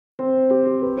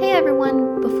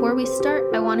everyone, before we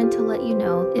start, I wanted to let you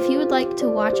know if you would like to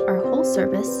watch our whole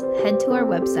service, head to our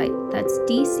website, that's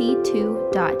dc2.me,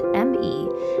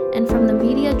 and from the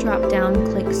media drop-down,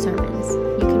 click sermons.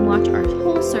 You can watch our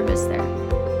whole service there.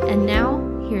 And now,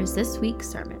 here's this week's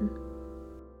sermon.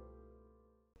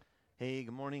 Hey,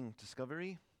 good morning,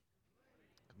 Discovery.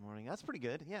 Good morning. That's pretty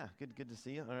good. Yeah, good to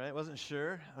see you. All right, wasn't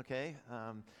sure. Okay.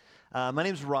 My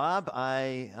name's Rob.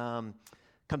 I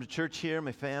come to church here,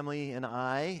 my family and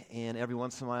I, and every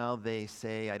once in a while they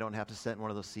say I don't have to sit in one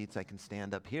of those seats. I can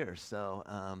stand up here. So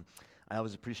I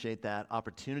always appreciate that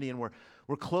opportunity. And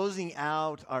we're closing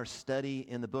out our study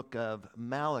in the book of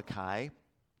Malachi,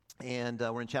 and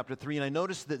we're in chapter 3. And I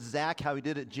noticed that Zach, how he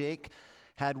did it, Jake,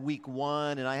 had week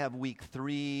 1, and I have week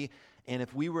 3. And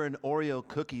if we were an Oreo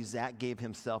cookie, Zach gave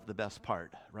himself the best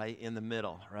part, right, in the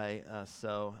middle, right?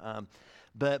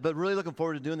 But really looking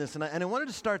forward to doing this. And I wanted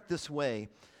to start this way.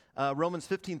 Romans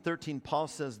 15:13, Paul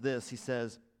says this. He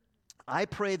says, I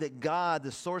pray that God,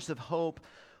 the source of hope,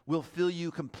 will fill you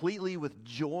completely with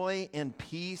joy and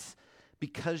peace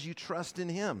because you trust in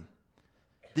him.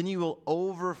 Then you will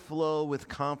overflow with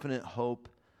confident hope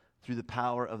through the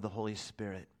power of the Holy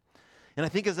Spirit. And I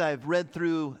think as I've read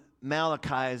through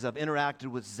Malachi, as I've interacted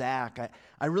with Zach,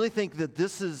 I really think that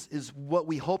this is what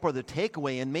we hope are the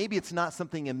takeaway. And maybe it's not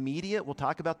something immediate, we'll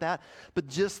talk about that, but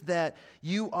just that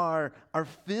you are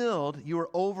filled, you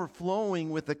are overflowing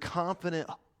with a confident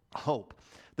hope.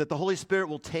 That the Holy Spirit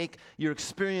will take your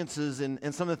experiences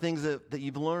and some of the things that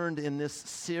you've learned in this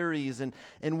series and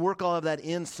work all of that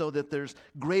in so that there's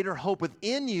greater hope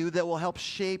within you that will help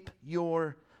shape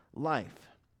your life.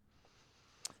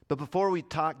 But before we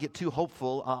get too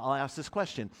hopeful, I'll ask this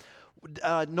question.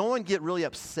 No one get really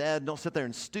upset, don't sit there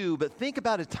and stew, but think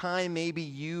about a time maybe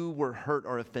you were hurt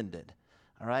or offended.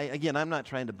 All right? Again, I'm not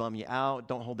trying to bum you out.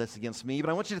 Don't hold this against me, but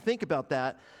I want you to think about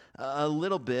that a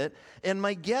little bit. And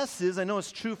my guess is, I know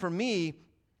it's true for me,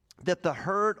 that the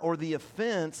hurt or the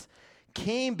offense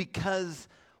came because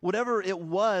whatever it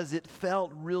was, it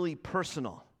felt really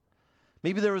personal.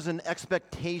 Maybe there was an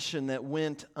expectation that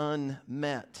went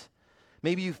unmet.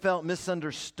 Maybe you felt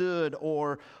misunderstood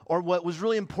or what was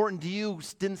really important to you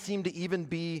didn't seem to even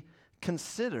be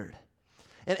considered.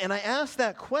 And I ask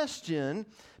that question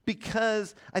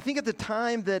because I think at the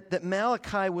time that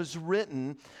Malachi was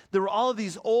written, there were all of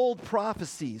these old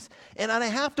prophecies. And I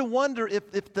have to wonder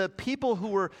if the people who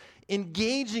were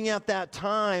engaging at that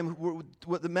time,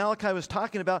 what the Malachi was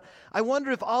talking about, I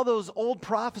wonder if all those old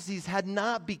prophecies had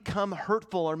not become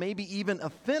hurtful or maybe even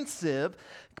offensive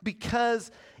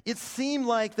because it seemed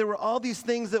like there were all these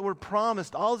things that were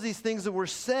promised, all of these things that were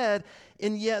said,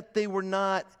 and yet they were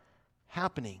not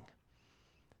happening.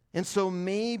 And so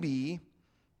maybe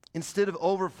instead of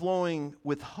overflowing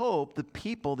with hope, the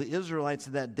people, the Israelites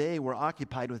of that day, were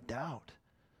occupied with doubt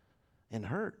and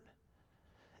hurt.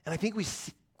 And I think we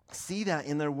see that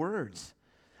in their words.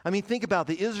 I mean, think about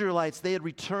the Israelites. They had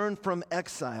returned from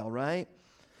exile, right?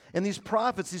 And these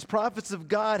prophets of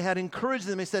God had encouraged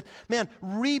them. They said, man,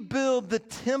 rebuild the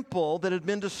temple that had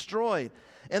been destroyed.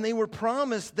 And they were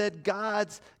promised that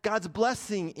God's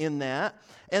blessing in that,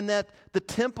 and that the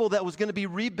temple that was going to be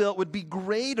rebuilt would be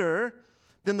greater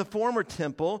than the former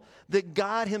temple, that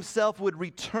God himself would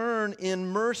return in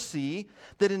mercy,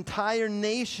 that entire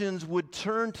nations would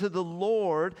turn to the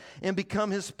Lord and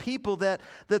become his people, that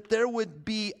there would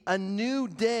be a new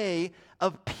day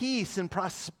of peace and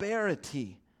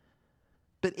prosperity.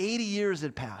 But 80 years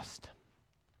had passed.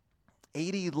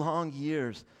 80 long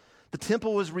years. The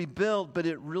temple was rebuilt, but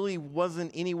it really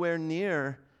wasn't anywhere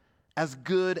near as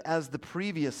good as the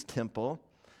previous temple.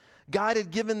 God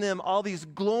had given them all these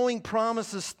glowing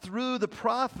promises through the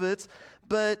prophets,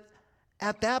 but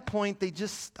at that point,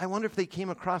 I wonder if they came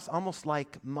across almost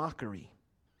like mockery.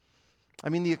 I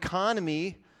mean, the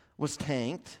economy was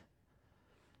tanked.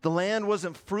 The land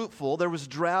wasn't fruitful. There was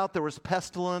drought. There was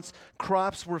pestilence.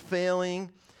 Crops were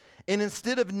failing. And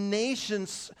instead of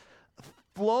nations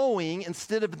flowing,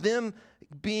 instead of them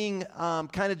being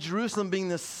kind of Jerusalem being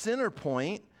the center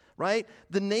point, right?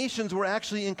 The nations were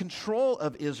actually in control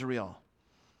of Israel.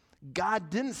 God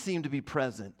didn't seem to be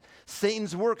present.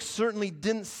 Satan's work certainly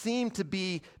didn't seem to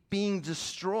be being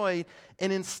destroyed.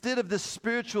 And instead of the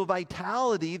spiritual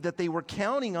vitality that they were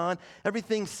counting on,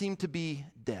 everything seemed to be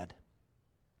dead.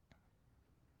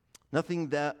 Nothing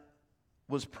that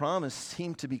was promised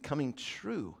seemed to be coming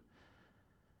true.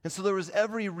 And so there was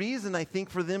every reason, I think,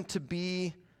 for them to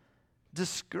be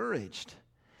discouraged.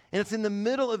 And it's in the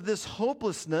middle of this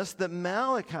hopelessness that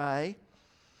Malachi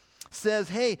says,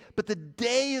 hey, but the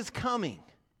day is coming.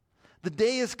 The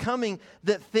day is coming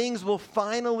that things will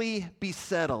finally be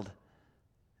settled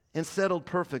and settled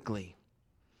perfectly.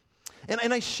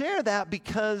 And I share that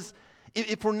because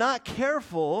if we're not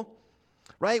careful,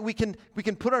 right, we can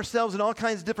put ourselves in all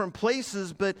kinds of different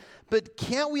places, but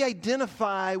can't we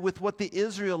identify with what the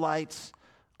Israelites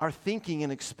are thinking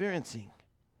and experiencing?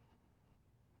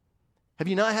 Have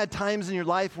you not had times in your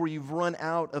life where you've run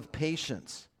out of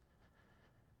patience?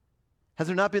 Has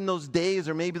there not been those days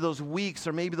or maybe those weeks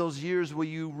or maybe those years where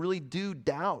you really do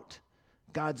doubt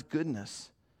God's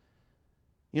goodness?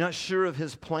 You're not sure of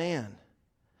His plan.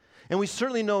 And we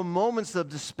certainly know moments of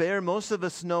despair. Most of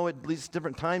us know at least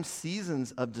different times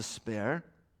seasons of despair.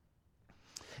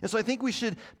 And so I think we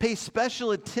should pay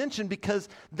special attention because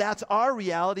that's our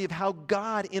reality of how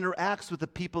God interacts with the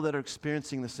people that are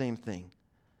experiencing the same thing.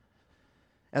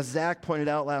 As Zach pointed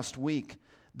out last week,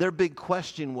 their big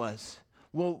question was,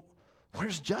 well,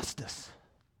 where's justice?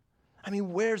 I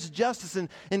mean, where's justice?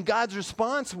 And God's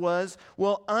response was,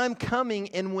 well, I'm coming,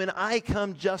 and when I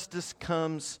come, justice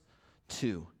comes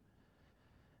too.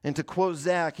 And to quote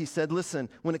Zach, he said, listen,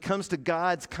 when it comes to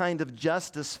God's kind of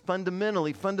justice,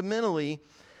 fundamentally,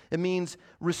 it means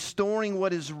restoring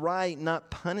what is right,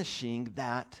 not punishing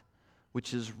that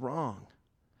which is wrong.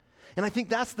 And I think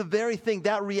that's the very thing,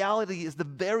 that reality is the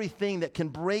very thing that can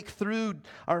break through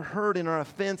our hurt and our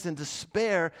offense and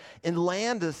despair and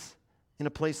land us in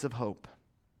a place of hope.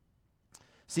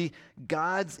 See,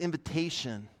 God's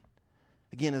invitation,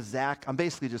 again, is Zach. I'm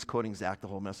basically just quoting Zach the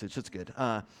whole message. It's good.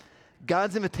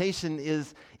 God's invitation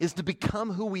is to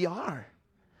become who we are,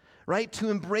 right?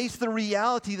 To embrace the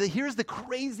reality that here's the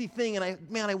crazy thing, and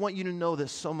I want you to know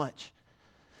this so much,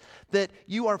 that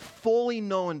you are fully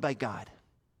known by God.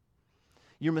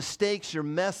 Your mistakes, your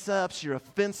mess-ups, your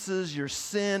offenses, your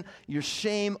sin, your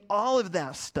shame, all of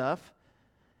that stuff,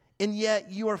 and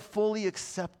yet you are fully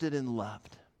accepted and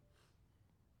loved.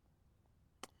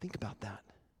 Think about that.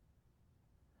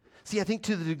 See, I think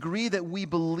to the degree that we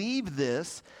believe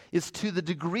this is to the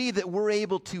degree that we're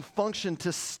able to function,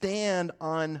 to stand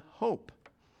on hope.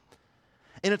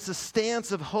 And it's a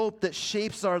stance of hope that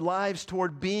shapes our lives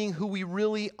toward being who we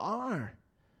really are.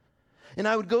 And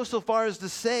I would go so far as to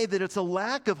say that it's a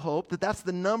lack of hope, that's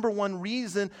the number one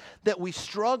reason that we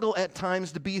struggle at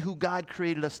times to be who God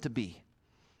created us to be.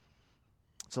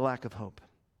 It's a lack of hope.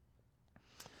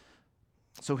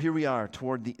 So here we are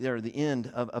toward the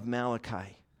end of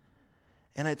Malachi.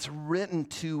 And it's written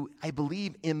to, I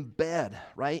believe, embed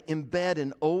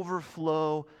an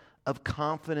overflow of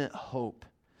confident hope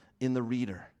in the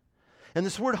reader. And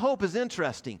this word hope is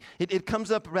interesting. It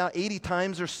comes up about 80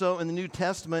 times or so in the New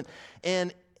Testament.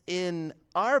 And in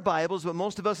our Bibles, what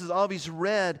most of us has always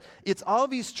read, it's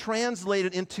always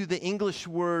translated into the English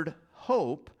word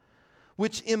hope,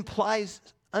 which implies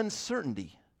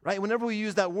uncertainty, right? Whenever we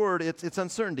use that word, it's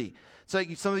uncertainty. So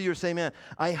some of you are saying, man,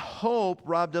 I hope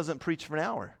Rob doesn't preach for an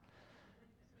hour.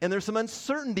 And there's some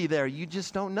uncertainty there. You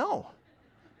just don't know.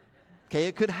 Okay,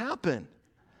 it could happen.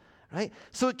 Right?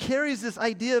 So it carries this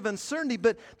idea of uncertainty,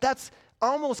 but that's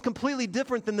almost completely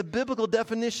different than the biblical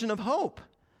definition of hope.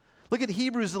 Look at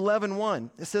Hebrews 11:1.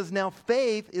 It says, now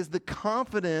faith is the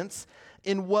confidence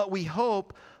in what we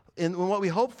hope,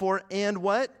 for, and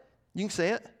what? You can say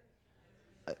it.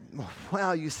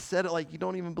 Wow, you said it like you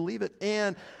don't even believe it.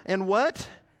 And what?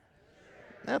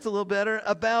 That's a little better.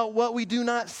 About what we do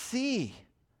not see.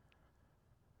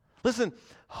 Listen,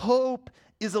 hope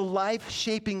is a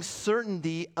life-shaping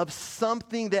certainty of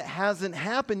something that hasn't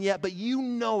happened yet, but you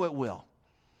know it will.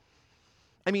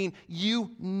 I mean,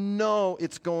 you know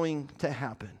it's going to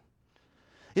happen.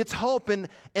 It's hope, and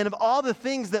of all the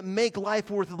things that make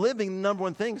life worth living, the number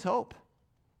one thing is hope.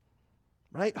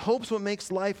 Right? Hope's what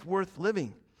makes life worth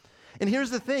living. And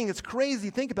here's the thing, it's crazy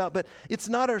to think about, but it's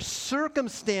not our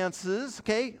circumstances,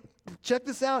 okay? Check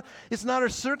this out. It's not our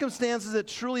circumstances that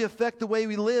truly affect the way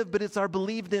we live, but it's our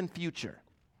believed-in future.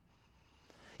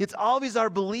 It's always our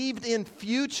believed-in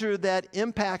future that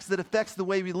affects the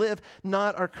way we live,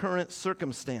 not our current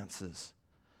circumstances.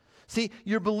 See,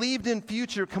 your believed-in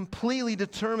future completely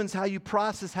determines how you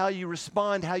process, how you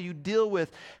respond, how you deal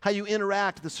with, how you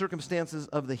interact with the circumstances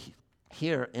of the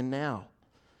here and now.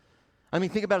 I mean,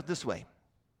 think about it this way.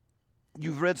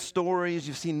 You've read stories,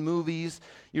 you've seen movies,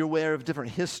 you're aware of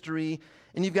different history,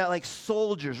 and you've got like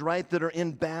soldiers, right, that are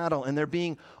in battle, and they're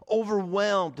being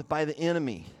overwhelmed by the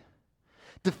enemy.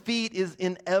 Defeat is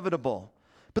inevitable.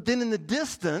 But then in the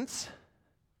distance,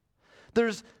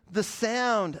 there's the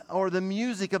sound or the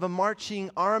music of a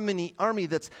marching army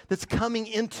that's coming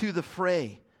into the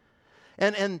fray.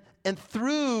 And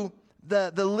through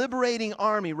the liberating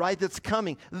army, right, that's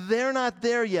coming, they're not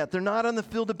there yet. They're not on the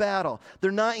field of battle.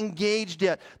 They're not engaged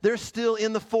yet. They're still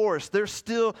in the forest. They're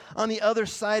still on the other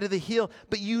side of the hill.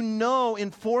 But you know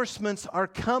enforcements are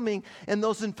coming, and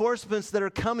those enforcements that are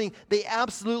coming, they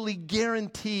absolutely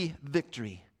guarantee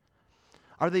victory.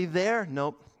 Are they there?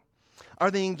 Nope.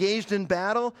 Are they engaged in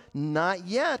battle? Not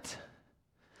yet.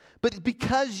 But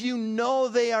because you know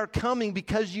they are coming,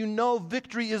 because you know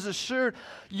victory is assured,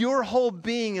 your whole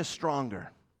being is stronger.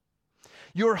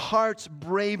 Your heart's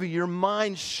braver, your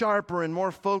mind sharper and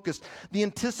more focused. The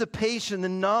anticipation, the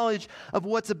knowledge of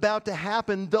what's about to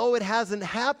happen, though it hasn't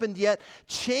happened yet,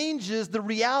 changes the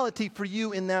reality for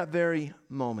you in that very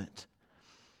moment.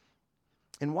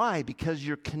 And why? Because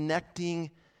you're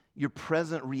connecting your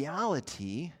present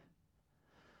reality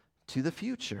to the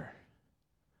future.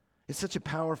 It's such a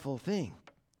powerful thing.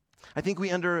 I think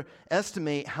we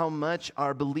underestimate how much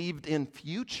our believed in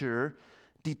future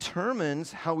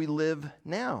determines how we live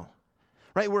now.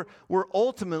 Right? We're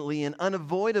ultimately and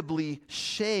unavoidably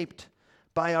shaped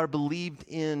by our believed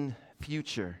in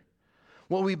future.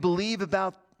 What we believe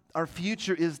about our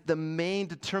future is the main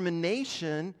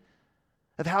determination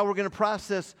of how we're going to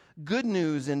process good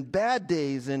news and bad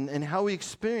days and how we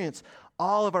experience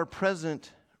all of our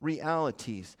present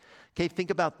realities. Okay, think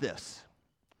about this.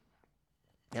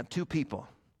 You have two people.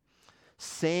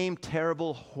 Same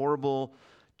terrible, horrible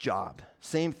job.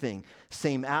 Same thing.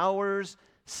 Same hours,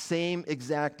 same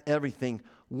exact everything.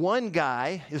 One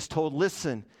guy is told,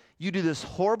 listen, you do this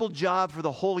horrible job for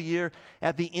the whole year.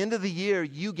 At the end of the year,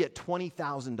 you get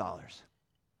 $20,000.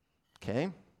 Okay?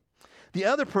 The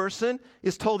other person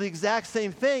is told the exact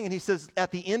same thing, and he says,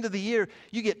 at the end of the year,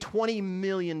 you get $20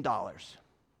 million.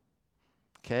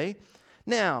 Okay?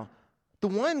 Now, the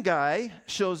one guy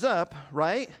shows up,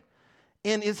 right?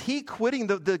 And is he quitting?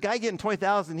 The guy getting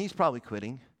 $20,000, he's probably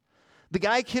quitting. The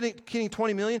guy getting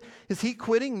 $20 million, is he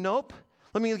quitting? Nope.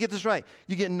 Let me get this right.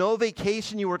 You get no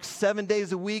vacation. You work 7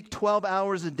 days a week, 12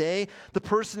 hours a day. The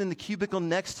person in the cubicle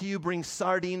next to you brings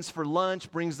sardines for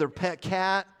lunch, brings their pet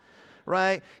cat,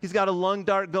 right? He's got a lung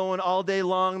dart going all day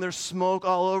long. There's smoke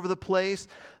all over the place.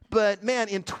 But man,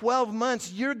 in 12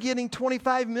 months, you're getting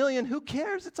 $25 million. Who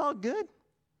cares? It's all good.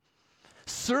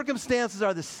 Circumstances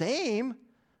are the same,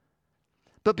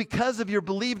 but because of your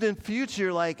believed in future,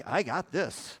 you're like, I got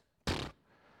this.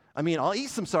 I mean, I'll eat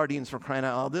some sardines for crying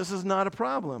out loud. This is not a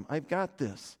problem. I've got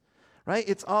this, right?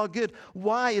 It's all good.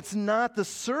 Why? It's not the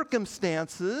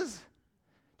circumstances.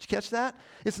 Did you catch that?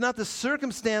 It's not the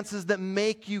circumstances that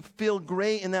make you feel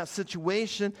great in that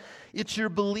situation. It's your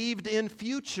believed in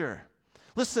future.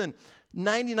 Listen,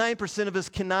 99% of us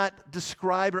cannot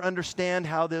describe or understand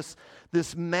how this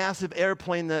massive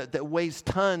airplane that weighs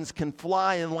tons can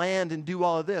fly and land and do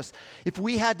all of this. If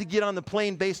we had to get on the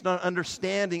plane based on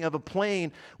understanding of a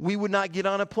plane, we would not get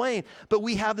on a plane. But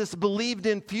we have this believed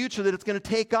in future that it's going to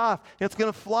take off, and it's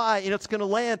going to fly, and it's going to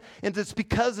land. And it's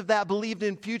because of that believed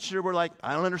in future, we're like,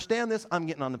 I don't understand this, I'm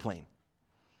getting on the plane.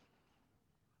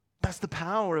 That's the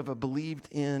power of a believed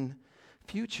in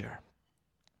future.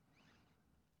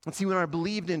 And see, when our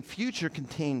believed in future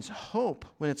contains hope,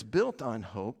 when it's built on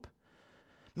hope,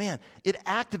 man, it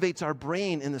activates our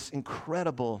brain in this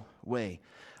incredible way.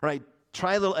 All right,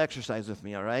 try a little exercise with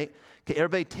me, all right? Okay,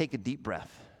 everybody take a deep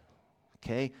breath,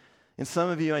 okay? And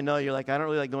some of you, I know, you're like, I don't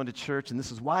really like going to church, and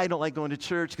this is why I don't like going to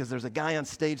church, because there's a guy on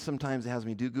stage sometimes that has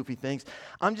me do goofy things.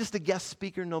 I'm just a guest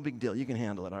speaker, no big deal. You can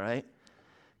handle it, all right?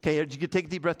 Okay, did you take a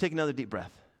deep breath? Take another deep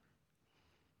breath.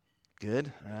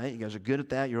 Good, all right? You guys are good at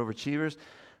that. You're overachievers.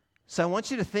 So I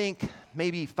want you to think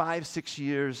maybe 5-6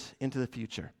 years into the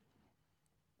future.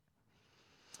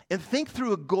 And think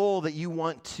through a goal that you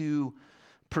want to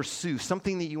pursue,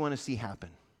 something that you want to see happen.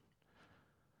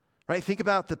 Right? Think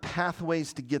about the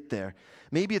pathways to get there.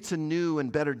 Maybe it's a new and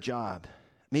better job.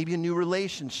 Maybe a new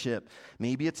relationship.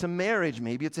 Maybe it's a marriage.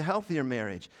 Maybe it's a healthier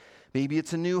marriage. Maybe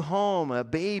it's a new home, a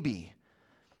baby.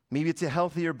 Maybe it's a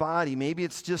healthier body. Maybe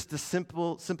it's just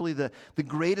simply the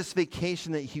greatest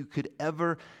vacation that you could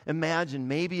ever imagine.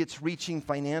 Maybe it's reaching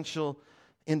financial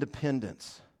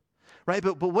independence, right?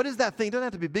 But what is that thing? It doesn't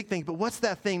have to be a big thing, but what's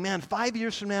that thing? Man, 5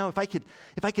 years from now, if I could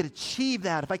achieve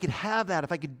that, if I could have that,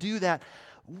 if I could do that,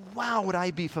 wow, would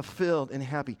I be fulfilled and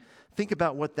happy. Think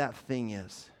about what that thing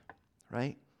is,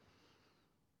 right?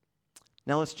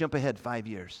 Now let's jump ahead 5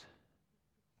 years.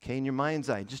 Okay, in your mind's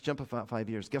eye, just jump about 5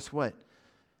 years. Guess what?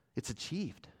 It's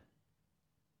achieved.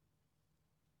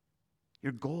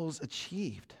 Your goal's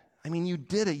achieved. I mean, you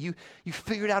did it. You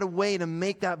figured out a way to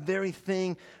make that very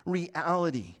thing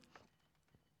reality.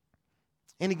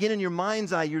 And again, in your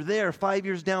mind's eye, you're there 5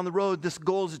 years down the road, this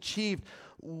goal's achieved.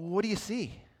 What do you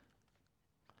see?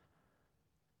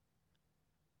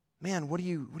 man, what do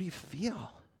you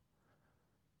feel?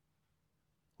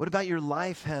 What about your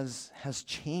life has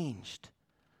changed,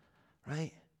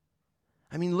 right?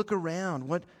 I mean, look around.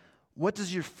 What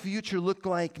does your future look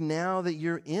like now that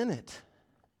you're in it?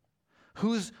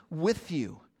 Who's with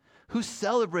you? Who's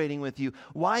celebrating with you?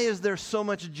 Why is there so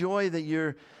much joy that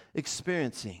you're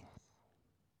experiencing?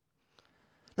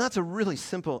 Now, that's a really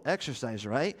simple exercise,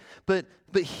 right? But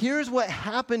here's what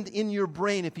happened in your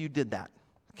brain if you did that,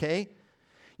 okay?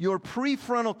 Your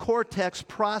prefrontal cortex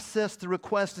processed the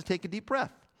request to take a deep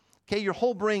breath. Okay, your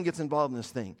whole brain gets involved in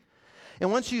this thing.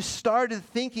 And once you started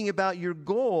thinking about your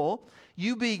goal,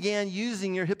 you began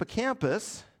using your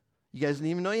hippocampus. You guys didn't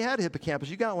even know you had a hippocampus.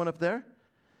 You got one up there.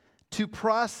 To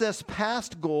process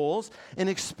past goals and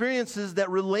experiences that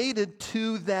related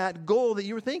to that goal that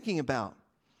you were thinking about.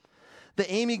 The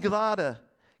amygdala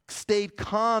stayed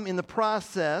calm in the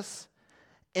process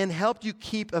and helped you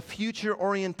keep a future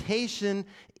orientation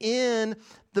in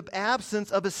the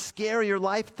absence of a scary or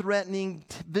life-threatening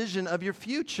vision of your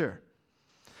future.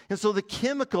 And so the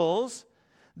chemicals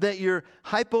that your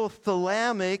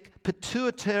hypothalamic,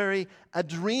 pituitary,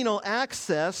 adrenal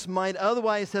axis might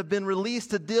otherwise have been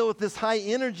released to deal with this high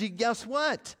energy, guess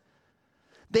what?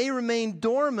 They remain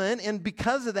dormant, and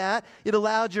because of that, it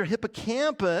allowed your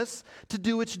hippocampus to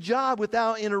do its job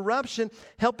without interruption,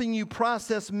 helping you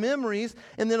process memories,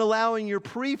 and then allowing your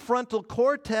prefrontal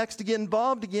cortex to get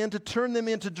involved again to turn them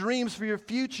into dreams for your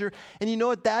future. And you know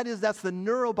what that is? That's the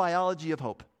neurobiology of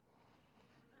hope.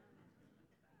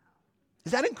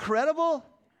 Is that incredible?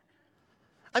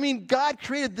 I mean, God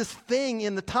created this thing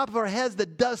in the top of our heads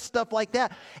that does stuff like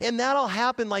that, and that'll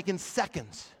happen like in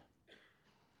seconds.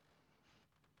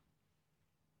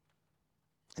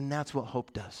 And that's what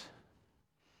hope does.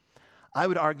 I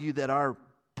would argue that our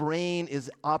brain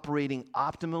is operating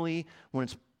optimally when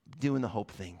it's doing the hope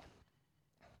thing.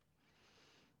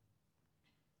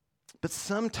 But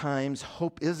sometimes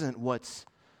hope isn't what's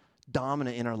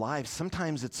dominant in our lives.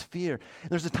 Sometimes it's fear.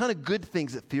 There's a ton of good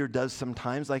things that fear does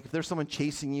sometimes. Like if there's someone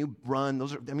chasing you, run.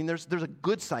 There's a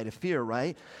good side of fear,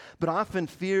 right? But often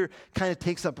fear kind of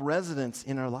takes up residence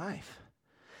in our life.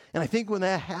 And I think when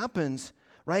that happens,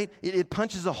 right, it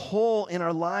punches a hole in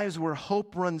our lives where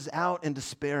hope runs out and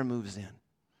despair moves in.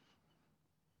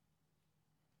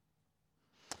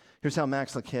 Here's how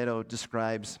Max Lucado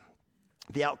describes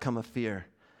the outcome of fear.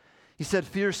 He said,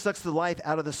 fear sucks the life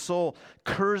out of the soul,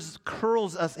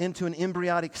 curls us into an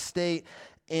embryonic state,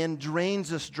 and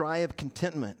drains us dry of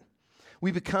contentment.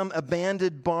 We become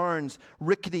abandoned barns,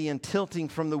 rickety and tilting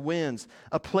from the winds,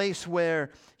 a place where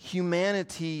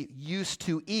humanity used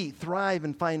to eat, thrive,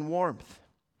 and find warmth.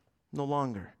 No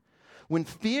longer. When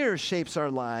fear shapes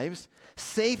our lives,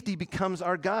 safety becomes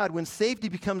our God. When safety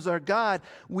becomes our God,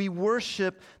 we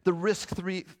worship the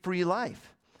risk-free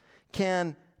life.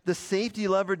 Can the safety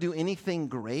lover do anything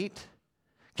great?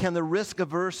 Can the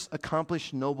risk-averse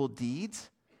accomplish noble deeds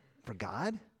for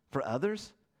God, for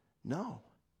others? No.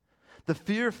 The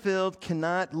fear-filled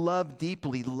cannot love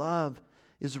deeply. Love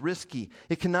is risky.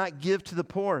 It cannot give to the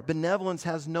poor. Benevolence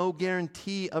has no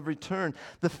guarantee of return.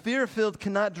 The fear-filled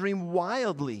cannot dream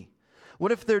wildly.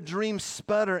 What if their dreams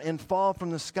sputter and fall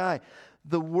from the sky?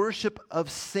 The worship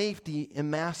of safety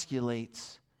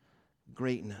emasculates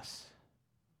greatness.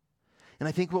 And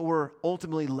I think what we're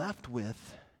ultimately left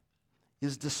with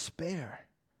is despair.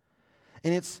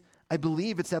 And I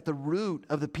believe it's at the root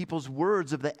of the people's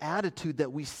words, of the attitude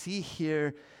that we see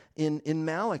here in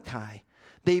Malachi.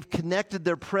 They've connected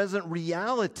their present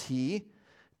reality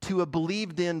to a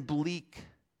believed-in bleak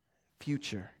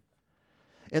future.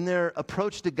 And their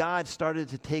approach to God started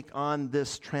to take on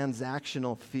this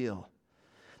transactional feel.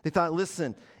 They thought,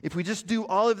 listen, if we just do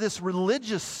all of this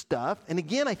religious stuff, and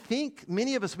again, I think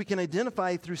many of us, we can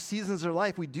identify through seasons of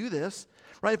life, we do this,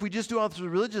 right? If we just do all this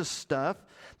religious stuff,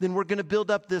 then we're going to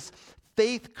build up this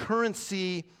faith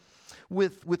currency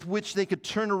with which they could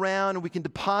turn around, and we can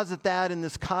deposit that in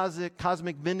this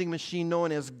cosmic vending machine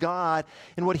known as God.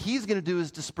 And what he's going to do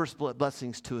is disperse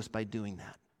blessings to us by doing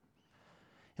that.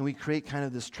 And we create kind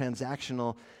of this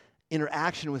transactional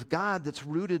interaction with God that's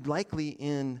rooted likely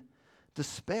in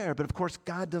despair. But of course,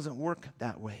 God doesn't work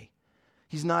that way.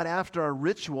 He's not after our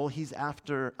ritual. He's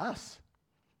after us.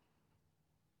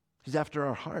 He's after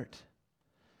our heart.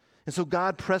 And so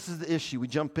God presses the issue. We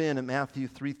jump in at Matthew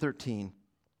 3:13.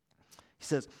 He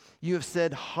says, "You have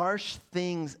said harsh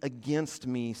things against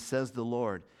me, says the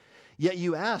Lord. Yet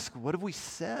you ask, what have we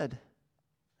said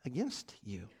against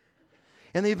you?"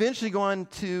 And they eventually go on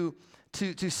to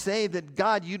say that,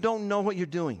 God, you don't know what you're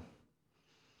doing.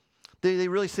 They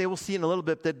really say, we'll see in a little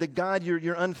bit, that God,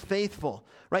 you're unfaithful.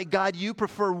 Right? God, you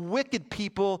prefer wicked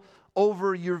people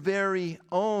over your very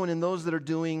own and those that are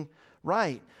doing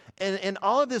right. And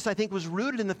all of this, I think, was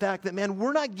rooted in the fact that, man,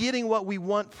 we're not getting what we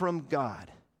want from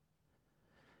God.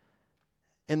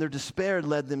 And their despair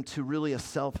led them to really a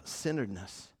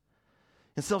self-centeredness.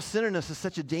 And self-centeredness is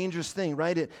such a dangerous thing,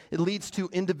 right? It leads to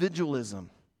individualism,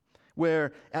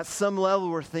 where at some level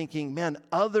we're thinking, man,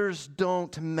 others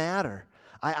don't matter.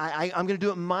 I'm going to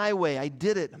do it my way. I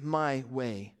did it my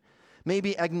way.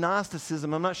 Maybe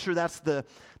agnosticism, I'm not sure that's the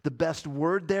best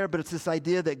word there, but it's this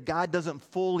idea that God doesn't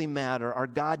fully matter, or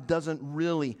God doesn't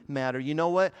really matter. You know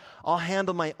what? I'll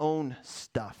handle my own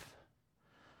stuff.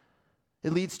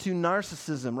 It leads to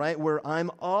narcissism, right? Where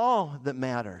I'm all that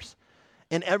matters.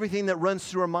 And everything that runs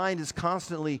through our mind is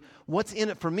constantly, what's in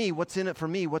it for me? What's in it for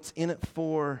me? What's in it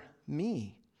for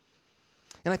me?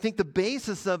 And I think the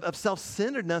basis of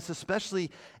self-centeredness,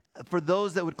 especially for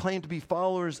those that would claim to be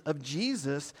followers of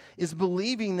Jesus, is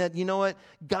believing that, you know what,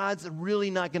 God's really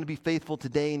not going to be faithful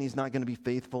today, and he's not going to be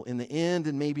faithful in the end,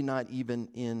 and maybe not even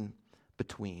in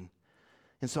between.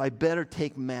 And so I better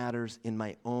take matters in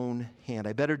my own hand.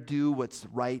 I better do what's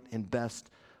right and best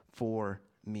for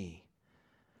me.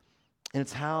 And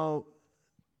it's how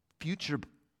future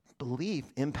belief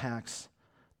impacts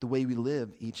the way we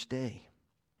live each day.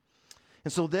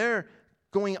 And so they're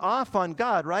going off on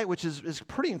God, right? Which is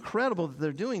pretty incredible that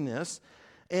they're doing this.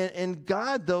 And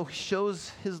God, though,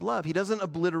 shows his love. He doesn't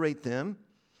obliterate them.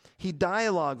 He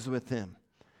dialogues with them.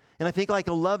 And I think like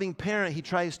a loving parent, he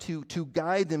tries to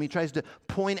guide them. He tries to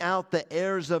point out the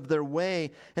errors of their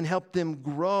way and help them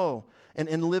grow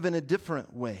and live in a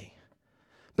different way.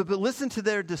 But listen to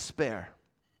their despair,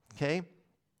 okay?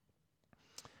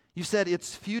 You said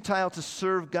it's futile to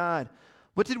serve God.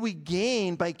 What did we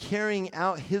gain by carrying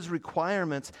out his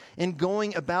requirements and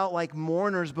going about like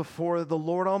mourners before the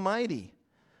Lord Almighty?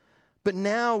 But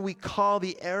now we call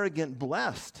the arrogant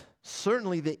blessed.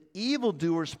 Certainly the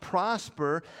evildoers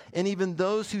prosper, and even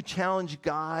those who challenge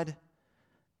God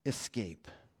escape.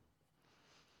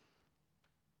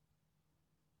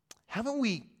 Haven't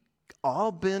we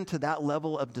all been to that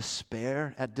level of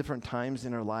despair at different times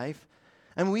in our life?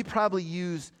 I mean, we probably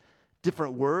use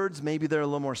different words. Maybe they're a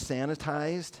little more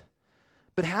sanitized.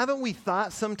 But haven't we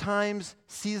thought sometimes,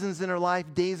 seasons in our life,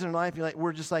 days in our life,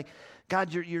 we're just like,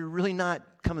 God, you're really not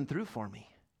coming through for me.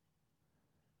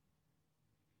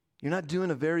 You're not doing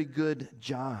a very good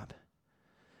job.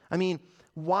 I mean,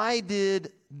 why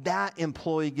did that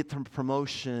employee get the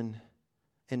promotion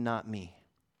and not me?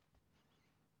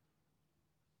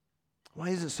 Why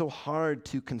is it so hard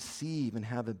to conceive and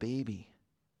have a baby?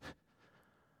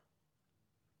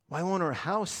 Why won't our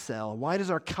house sell? Why does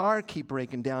our car keep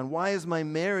breaking down? Why is my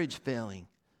marriage failing?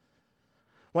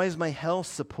 Why is my health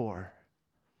so poor?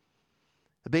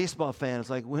 A baseball fan is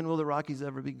like, when will the Rockies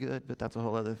ever be good? But that's a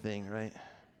whole other thing, right?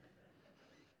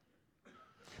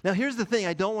 Now, here's the thing.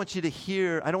 I don't want you to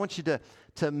mishear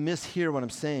what I'm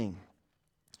saying.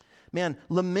 Man,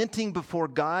 lamenting before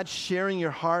God, sharing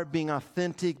your heart, being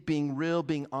authentic, being real,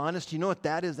 being honest, you know what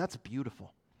that is? That's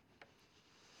beautiful.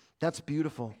 That's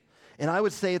beautiful. And I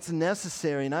would say it's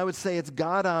necessary, and I would say it's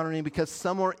God-honoring, because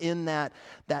somewhere in that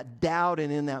doubt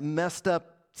and in that messed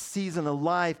up season of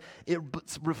life, it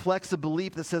reflects a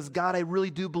belief that says, God, I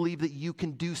really do believe that you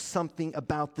can do something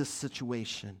about this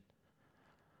situation.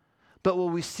 But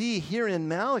what we see here in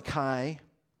Malachi,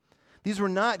 these were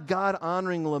not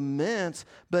God-honoring laments,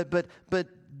 but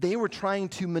they were trying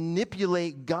to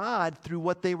manipulate God through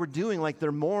what they were doing, like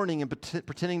they're mourning and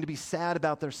pretending to be sad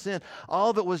about their sin. All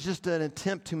of it was just an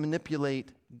attempt to manipulate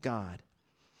God.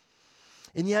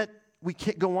 And yet, we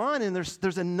can't go on, and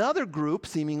there's another group,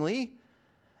 seemingly,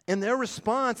 and their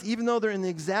response, even though they're in the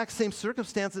exact same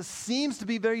circumstances, seems to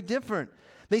be very different.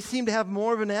 They seem to have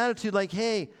more of an attitude like,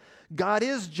 hey, God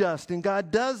is just, and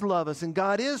God does love us, and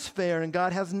God is fair, and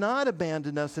God has not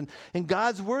abandoned us, and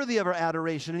God's worthy of our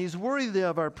adoration, and he's worthy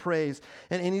of our praise,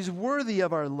 and he's worthy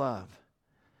of our love.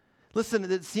 Listen,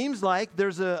 it seems like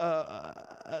there's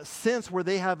a sense where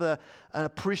they have an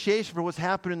appreciation for what's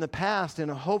happened in the past and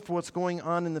a hope for what's going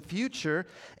on in the future,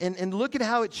 and look at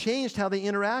how it changed how they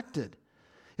interacted.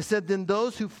 It said, then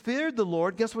those who feared the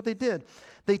Lord, guess what they did?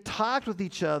 They talked with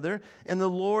each other, and the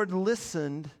Lord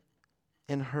listened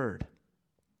and heard.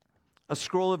 A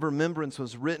scroll of remembrance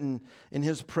was written in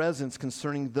his presence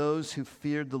concerning those who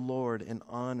feared the Lord and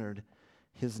honored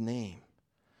his name.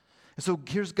 And so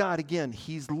here's God again.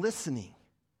 He's listening.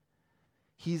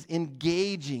 He's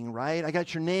engaging, right? I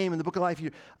got your name in the book of life.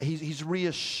 He's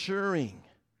reassuring.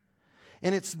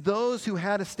 And it's those who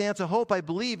had a stance of hope. I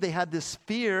believe they had this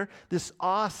fear, this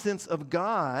awe sense of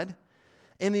God,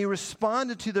 and they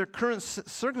responded to their current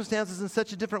circumstances in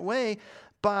such a different way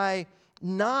by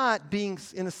not being,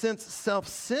 in a sense,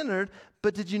 self-centered,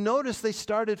 but did you notice they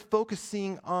started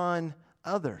focusing on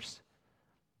others?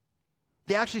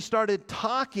 They actually started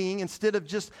talking instead of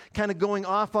just kind of going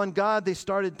off on God. They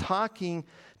started talking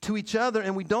to each other,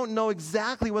 and we don't know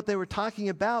exactly what they were talking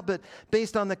about, but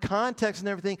based on the context and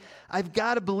everything, I've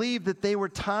got to believe that they were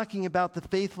talking about the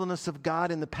faithfulness of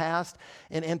God in the past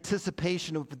and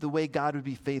anticipation of the way God would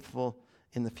be faithful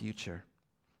in the future.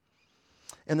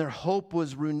 And their hope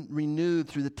was renewed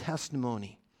through the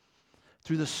testimony,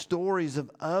 through the stories of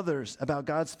others about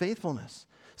God's faithfulness.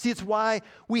 See, it's why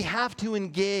we have to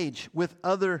engage with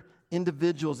other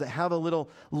individuals that have a little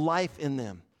life in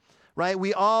them, right?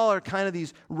 We all are kind of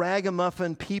these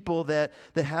ragamuffin people that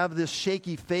have this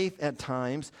shaky faith at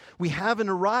times. We haven't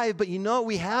arrived, but you know what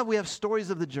we have? We have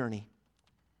stories of the journey.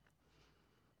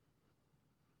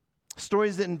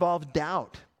 Stories that involve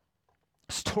doubt.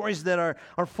 Stories that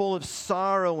are full of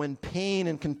sorrow and pain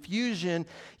and confusion,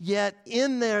 yet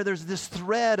in there's this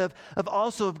thread of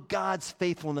also of God's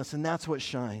faithfulness, and that's what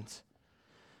shines.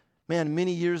 Man,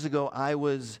 many years ago, I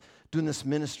was doing this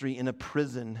ministry in a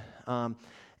prison,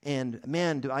 and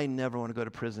man, do I never want to go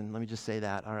to prison. Let me just say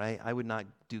that, all right? I would not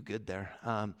do good there.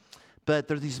 But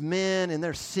there's these men, and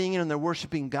they're singing, and they're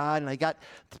worshiping God, and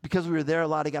because we were there a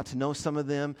lot, I got to know some of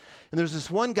them. And there's this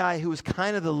one guy who was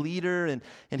kind of the leader,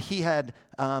 and he had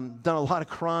done a lot of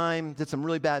crime, did some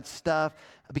really bad stuff,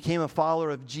 became a follower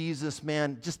of Jesus,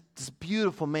 man, just this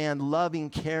beautiful man,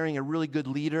 loving, caring, a really good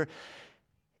leader.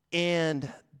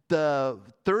 And the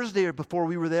Thursday before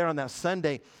we were there on that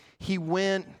Sunday, he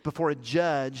went before a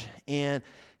judge, and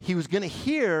he was going to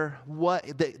hear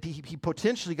that he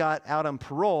potentially got out on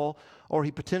parole, or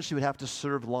he potentially would have to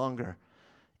serve longer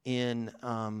in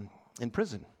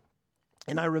prison.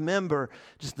 And I remember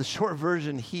just the short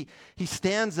version. He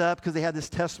stands up because they had this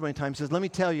testimony time. He says, "Let me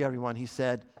tell you, everyone," he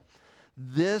said,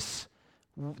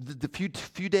 the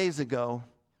few days ago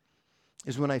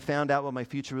is when I found out what my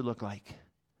future would look like.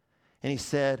 And he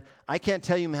said, "I can't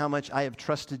tell you how much I have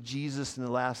trusted Jesus in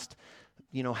the last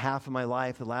half of my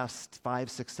life, the last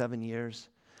 5, 6, 7 years.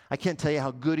 I can't tell you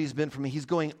how good he's been for me." He's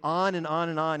going on and on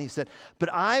and on. He said, "But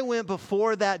I went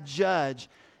before that judge,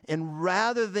 and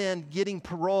rather than getting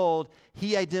paroled,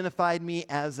 he identified me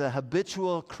as a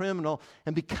habitual criminal.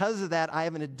 And because of that, I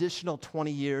have an additional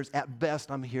 20 years. At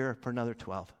best, I'm here for another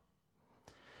 12.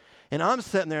 And I'm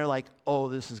sitting there like, oh,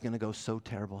 this is going to go so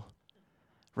terrible.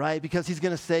 Right? Because he's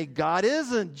going to say, God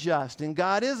isn't just, and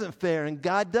God isn't fair, and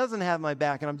God doesn't have my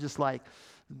back. And I'm just like,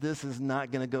 this is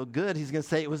not going to go good. He's going to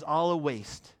say it was all a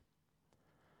waste.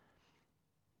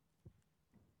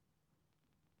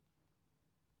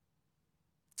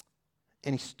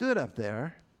 And he stood up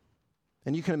there,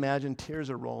 and you can imagine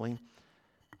tears are rolling.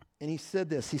 And he said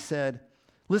this. He said,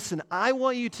 "Listen, I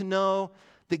want you to know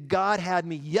that God had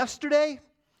me yesterday,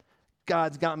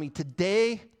 God's got me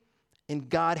today, and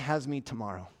God has me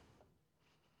tomorrow."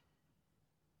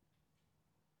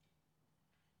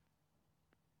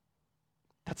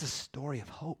 That's a story of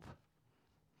hope,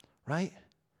 right?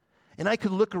 And I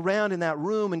could look around in that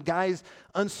room and guys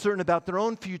uncertain about their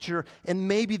own future, and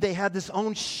maybe they had this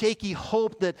own shaky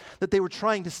hope that they were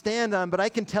trying to stand on, but I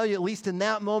can tell you, at least in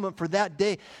that moment for that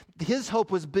day, his hope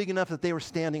was big enough that they were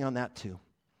standing on that too.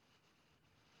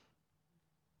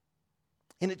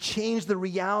 And it changed the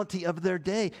reality of their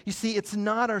day. You see, it's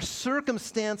not our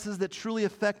circumstances that truly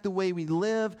affect the way we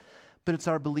live, but it's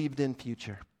our believed-in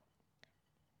future.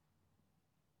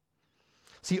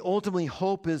 See, ultimately,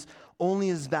 hope is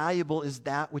only as valuable as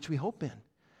that which we hope in.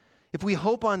 If we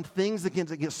hope on things that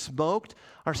get smoked,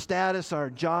 our status,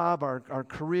 our job, our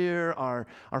career, our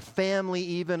family,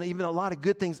 even a lot of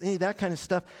good things, any of that kind of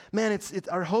stuff, man, it's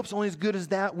our hope's only as good as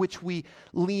that which we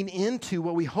lean into,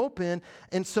 what we hope in.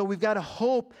 And so we've got to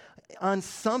hope on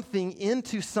something,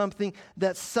 into something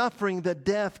that suffering, that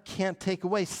death can't take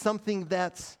away, something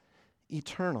that's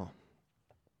eternal.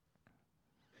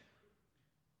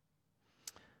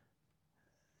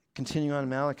 Continuing on in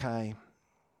Malachi,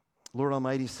 Lord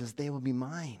Almighty says, "They will be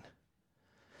mine.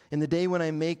 In the day when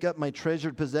I make up my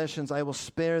treasured possessions, I will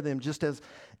spare them, just as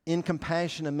in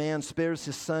compassion a man spares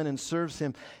his son and serves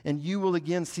him. And you will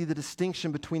again see the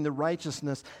distinction between the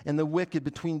righteousness and the wicked,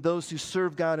 between those who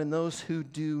serve God and those who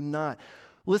do not."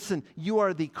 Listen, you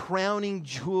are the crowning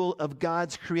jewel of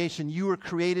God's creation. You were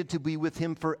created to be with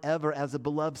him forever as a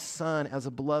beloved son, as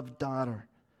a beloved daughter.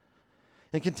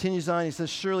 And continues on, he says,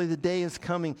 "Surely the day is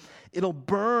coming. It'll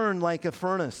burn like a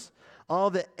furnace. All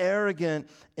the arrogant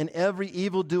and every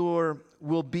evildoer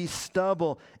will be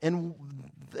stubble. And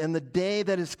the day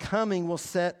that is coming will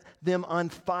set them on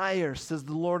fire, says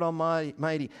the Lord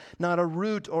Almighty. Not a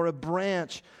root or a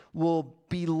branch will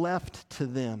be left to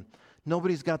them.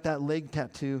 Nobody's got that leg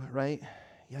tattoo, right?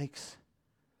 Yikes.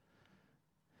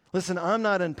 Listen, I'm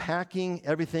not unpacking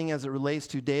everything as it relates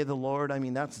to Day of the Lord. I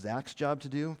mean, that's Zach's job to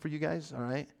do for you guys, all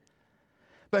right?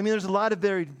 But I mean, there's a lot of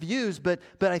varied views, but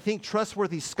I think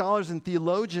trustworthy scholars and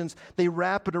theologians, they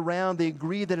wrap it around. They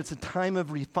agree that it's a time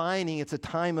of refining. It's a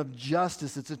time of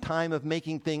justice. It's a time of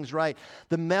making things right.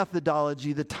 The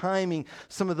methodology, the timing,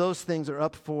 some of those things are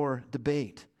up for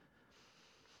debate.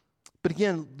 But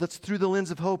again, let's, through the lens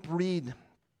of hope, read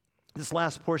this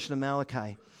last portion of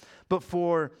Malachi. But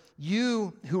for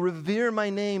you who revere my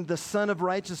name, the Son of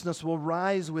Righteousness will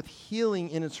rise with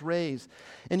healing in its rays,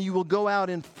 and you will go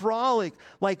out and frolic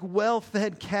like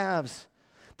well-fed calves.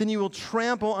 Then you will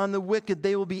trample on the wicked.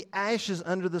 They will be ashes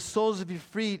under the soles of your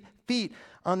feet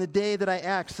on the day that I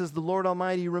act, says the Lord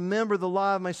Almighty. Remember the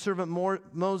law of my servant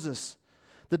Moses,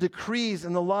 the decrees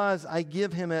and the laws I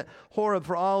give him at Horeb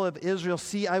for all of Israel.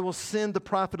 See, I will send the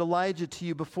prophet Elijah to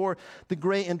you before the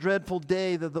great and dreadful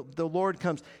day that the Lord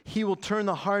comes. He will turn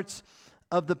the hearts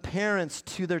of the parents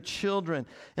to their children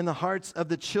and the hearts of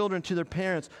the children to their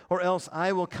parents, or else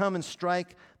I will come and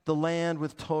strike the land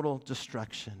with total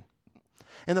destruction.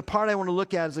 And the part I want to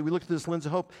look at as we look at this lens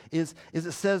of hope is it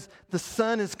says the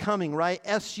Son is coming, right?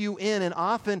 S-U-N. And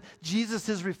often Jesus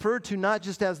is referred to not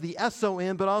just as the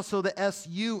S-O-N, but also the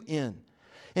S-U-N.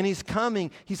 And he's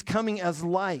coming as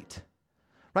light,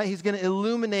 right? He's going to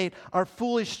illuminate our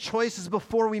foolish choices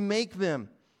before we make them.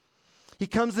 He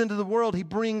comes into the world. He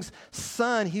brings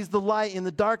sun. He's the light in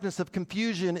the darkness of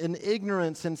confusion and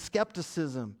ignorance and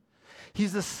skepticism.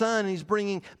 He's the sun, and he's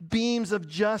bringing beams of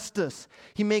justice.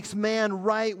 He makes man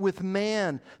right with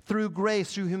man through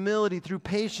grace, through humility, through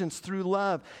patience, through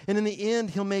love. And in the end,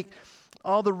 he'll make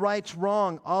all the rights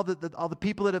wrong. All the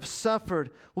people that have suffered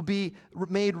will be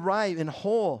made right and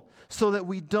whole so that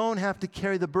we don't have to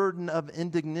carry the burden of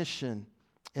indignation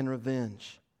and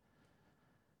revenge.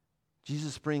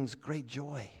 Jesus brings great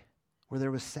joy where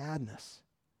there was sadness.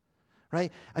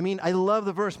 Right? I mean, I love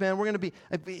the verse, man.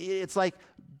 It's like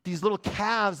these little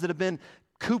calves that have been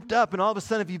cooped up, and all of a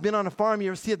sudden, if you've been on a farm, you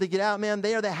ever see it, they get out, man,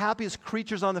 they are the happiest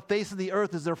creatures on the face of the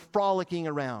earth as they're frolicking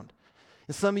around.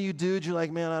 And some of you dudes, you're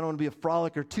like, man, I don't want to be a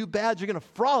frolicker. Too bad, you're going to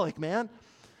frolic, man.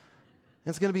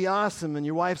 It's going to be awesome, and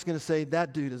your wife's going to say,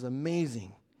 that dude is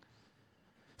amazing.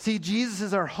 See, Jesus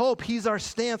is our hope. He's our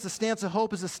stance. The stance of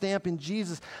hope is a stamp in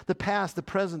Jesus, the past, the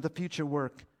present, the future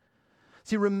work.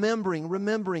 See,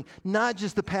 remembering not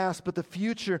just the past, but the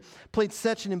future played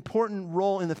such an important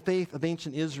role in the faith of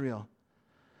ancient Israel,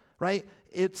 right?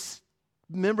 It's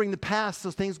remembering the past,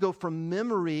 those things go from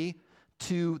memory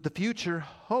to the future,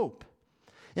 hope.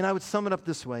 And I would sum it up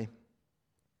this way.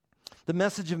 The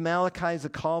message of Malachi is a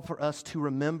call for us to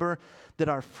remember that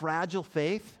our fragile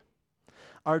faith,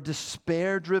 our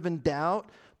despair-driven doubt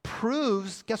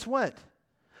proves, guess what?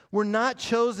 We're not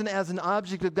chosen as an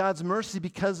object of God's mercy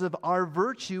because of our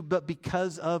virtue, but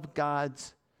because of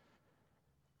God's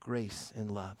grace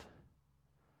and love.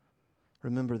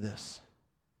 Remember this.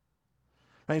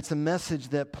 Right? It's a message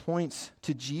that points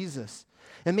to Jesus.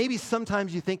 And maybe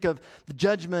sometimes you think of the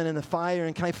judgment and the fire,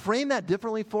 and can I frame that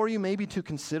differently for you, maybe to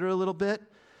consider a little bit?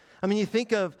 I mean, you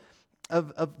think of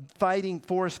fighting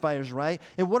forest fires, right?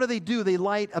 And what do? They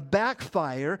light a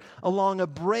backfire along a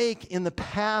break in the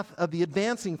path of the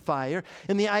advancing fire.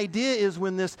 And the idea is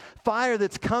when this fire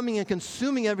that's coming and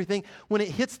consuming everything, when it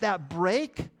hits that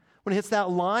break, when it hits that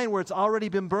line where it's already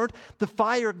been burned, the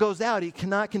fire goes out. It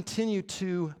cannot continue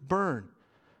to burn,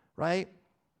 right?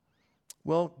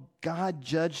 Well, God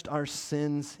judged our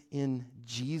sins in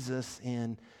Jesus,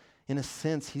 and in a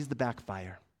sense, he's the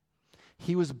backfire.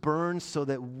 He was burned so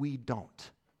that we don't.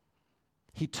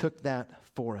 He took that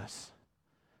for us.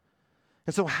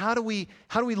 And so how do we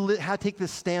take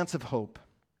this stance of hope?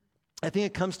 I think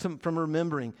it comes from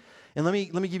remembering. And let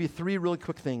me give you three really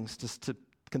quick things just to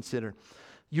consider.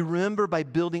 You remember by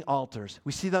building altars.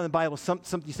 We see that in the Bible.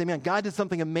 You say, man, God did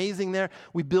something amazing there.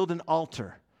 We build an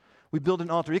altar. We build an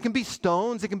altar. It can be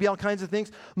stones. It can be all kinds of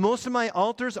things. Most of my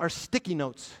altars are sticky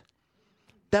notes.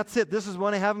 That's it. This is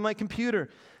one I have on my computer.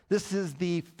 This is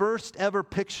the first ever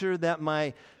picture that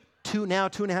my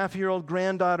 2.5-year-old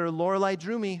granddaughter Lorelei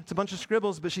drew me. It's a bunch of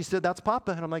scribbles, but she said, that's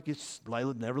Papa. And I'm like,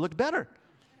 Lila never looked better.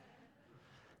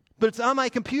 But it's on my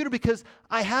computer because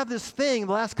I have this thing.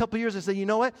 The last couple of years, I said, you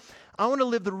know what? I want to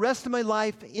live the rest of my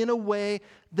life in a way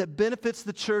that benefits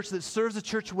the church, that serves the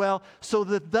church well, so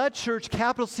that the church,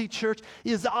 capital C church,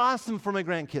 is awesome for my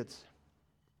grandkids.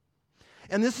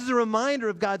 And this is a reminder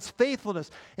of God's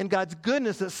faithfulness and God's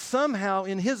goodness, that somehow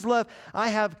in his love, I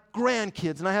have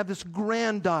grandkids and I have this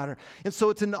granddaughter. And so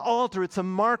it's an altar, it's a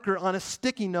marker on a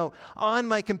sticky note on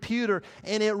my computer,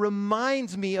 and it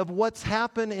reminds me of what's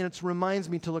happened, and it reminds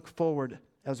me to look forward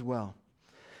as well.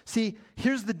 See,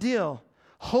 here's the deal.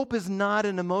 Hope is not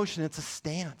an emotion, it's a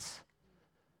stance.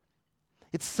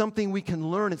 It's something we can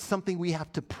learn. It's something we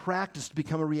have to practice to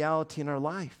become a reality in our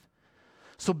life.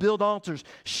 So build altars,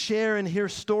 share and hear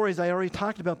stories. I already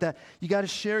talked about that. You got to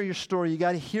share your story. You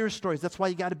got to hear stories. That's why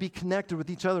you got to be connected with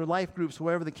each other, life groups,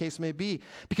 wherever the case may be.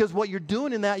 Because what you're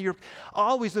doing in that, you're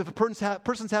always, if a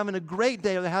person's having a great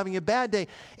day or they're having a bad day,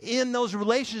 in those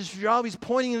relationships, you're always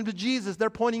pointing them to Jesus. They're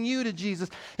pointing you to Jesus.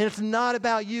 And it's not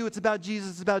about you. It's about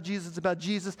Jesus. It's about Jesus. It's about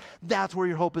Jesus. That's where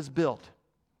your hope is built.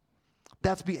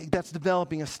 That's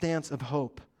developing a stance of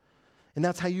hope. And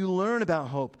that's how you learn about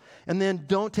hope. And then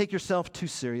don't take yourself too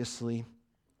seriously.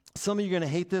 Some of you are going to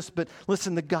hate this, but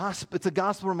listen, it's a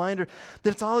gospel reminder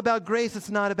that it's all about grace. It's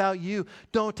not about you.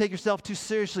 Don't take yourself too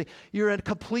seriously. You're a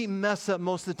complete mess up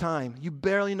most of the time. You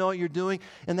barely know what you're doing,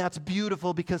 and that's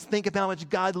beautiful, because think of how much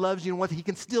God loves you and what he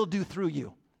can still do through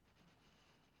you.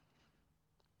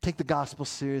 Take the gospel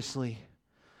seriously.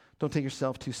 Don't take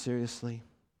yourself too seriously.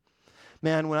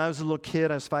 Man, when I was a little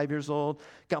kid, I was 5 years old,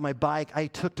 got my bike. I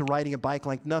took to riding a bike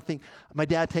like nothing. My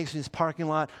dad takes me to his parking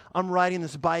lot. I'm riding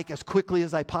this bike as quickly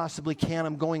as I possibly can.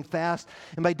 I'm going fast.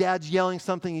 And my dad's yelling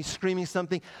something. He's screaming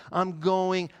something. I'm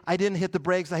going. I didn't hit the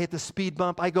brakes. I hit the speed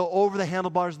bump. I go over the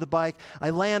handlebars of the bike.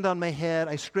 I land on my head.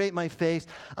 I scrape my face.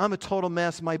 I'm a total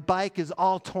mess. My bike is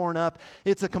all torn up.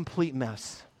 It's a complete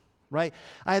mess. Right?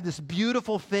 I had this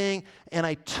beautiful thing, and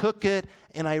I took it,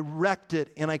 and I wrecked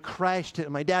it, and I crashed it,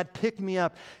 and my dad picked me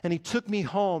up, and he took me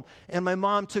home, and my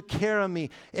mom took care of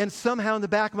me, and somehow in the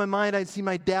back of my mind, I'd see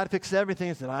my dad fix everything.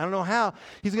 I said, I don't know how.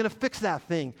 He's going to fix that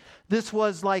thing. This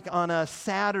was like on a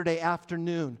Saturday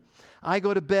afternoon. I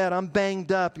go to bed. I'm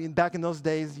banged up. Back in those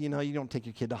days, you don't take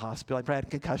your kid to hospital. I probably had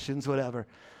concussions, whatever.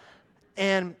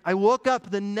 And I woke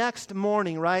up the next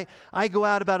morning, right? I go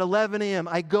out about 11 a.m.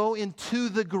 I go into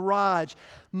the garage.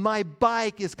 My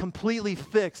bike is completely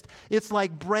fixed. It's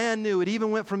like brand new. It even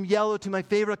went from yellow to my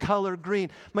favorite color, green.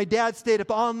 My dad stayed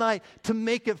up all night to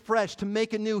make it fresh, to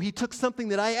make it new. He took something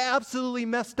that I absolutely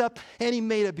messed up, and he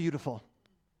made it beautiful.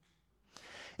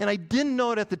 And I didn't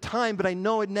know it at the time, but I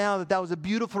know it now, that was a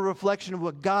beautiful reflection of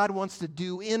what God wants to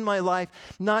do in my life,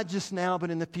 not just now,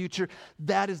 but in the future.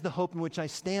 That is the hope in which I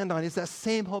stand on. It's that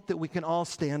same hope that we can all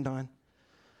stand on.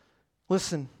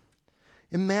 Listen,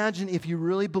 imagine if you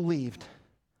really believed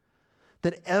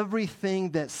that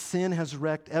everything that sin has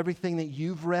wrecked, everything that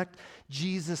you've wrecked,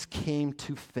 Jesus came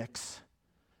to fix.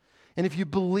 And if you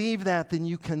believe that, then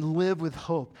you can live with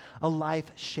hope, a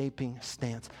life-shaping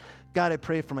stance. God, I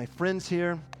pray for my friends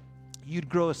here. You'd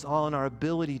grow us all in our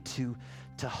ability to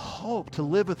hope, to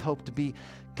live with hope, to be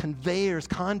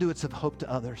conduits of hope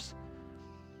to others.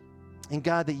 And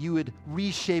God, that you would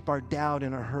reshape our doubt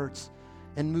and our hurts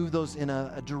and move those in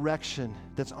a direction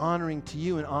that's honoring to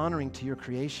you and honoring to your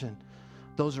creation,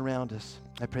 those around us.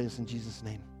 I pray this in Jesus'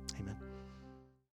 name. Amen.